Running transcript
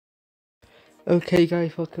Okay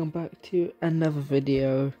guys, welcome back to another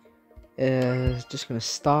video. Just gonna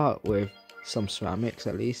start with some ceramics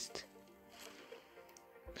at least.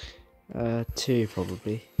 Two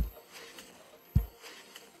probably.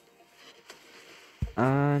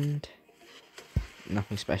 And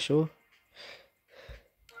nothing special.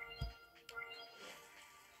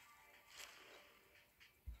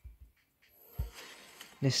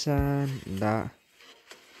 Nissan, that.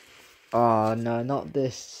 Oh no, not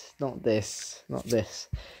this, not this, not this.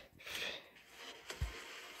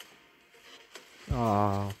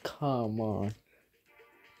 Oh, come on.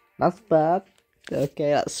 That's bad. Okay,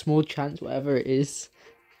 that's small chance, whatever it is.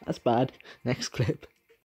 That's bad. Next clip.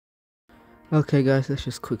 Okay guys, let's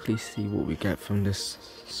just quickly see what we get from this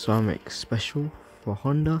ceramic special for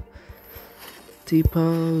Honda.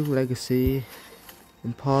 Tipo, Legacy,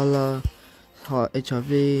 Impala,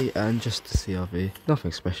 HRV, and just the CRV.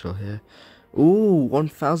 Nothing special here. Ooh,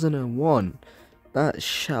 1001. That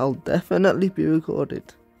shall definitely be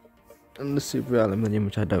recorded. And the Super Aluminium,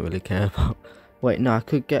 which I don't really care about. Wait, no, I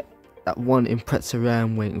could get that one Impreza Rare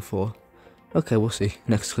I'm waiting for. Okay, we'll see.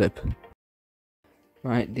 Next clip.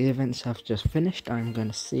 Right, the events have just finished. I'm going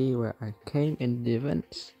to see where I came in the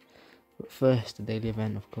events. But first, the daily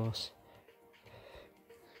event, of course.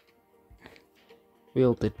 We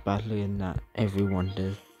all did badly in that. Everyone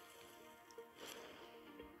did.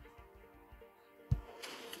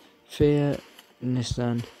 Fiat,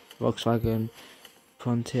 Nissan, Volkswagen,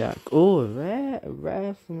 Pontiac. Oh,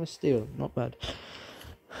 rare from a steel. Not bad.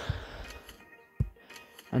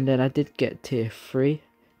 And then I did get tier 3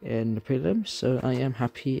 in the prelims, so I am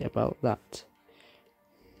happy about that.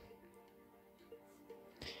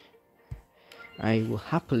 I will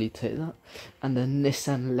happily take that. And the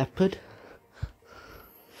Nissan Leopard,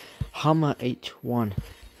 Hummer H1,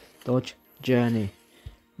 Dodge Journey,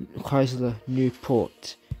 Chrysler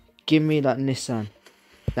Newport. Give me that Nissan.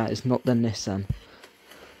 That is not the Nissan.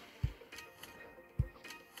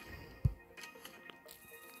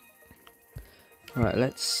 Alright,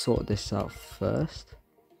 let's sort this out first.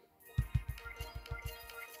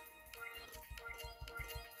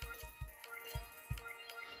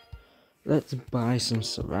 Let's buy some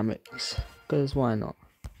ceramics, because why not?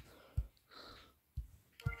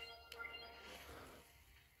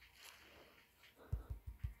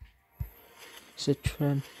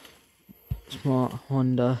 Citroen, Smart,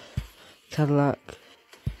 Honda, Cadillac,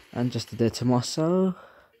 and just a De Tomaso.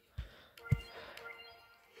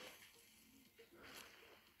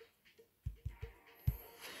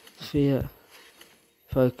 Fiat,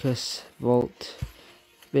 Focus, Volt,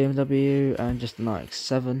 BMW, and just an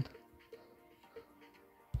RX-7.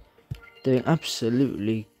 Doing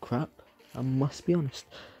absolutely crap, I must be honest.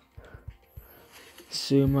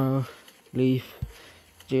 Sumo, Leaf,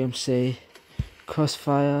 GMC,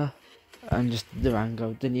 Crossfire, and just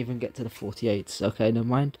Durango. Didn't even get to the 48s. Okay, never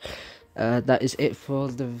mind. That is it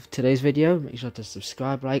for today's video. Make sure to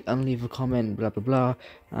subscribe, like, and leave a comment, blah blah blah,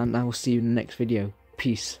 and I will see you in the next video.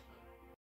 Peace.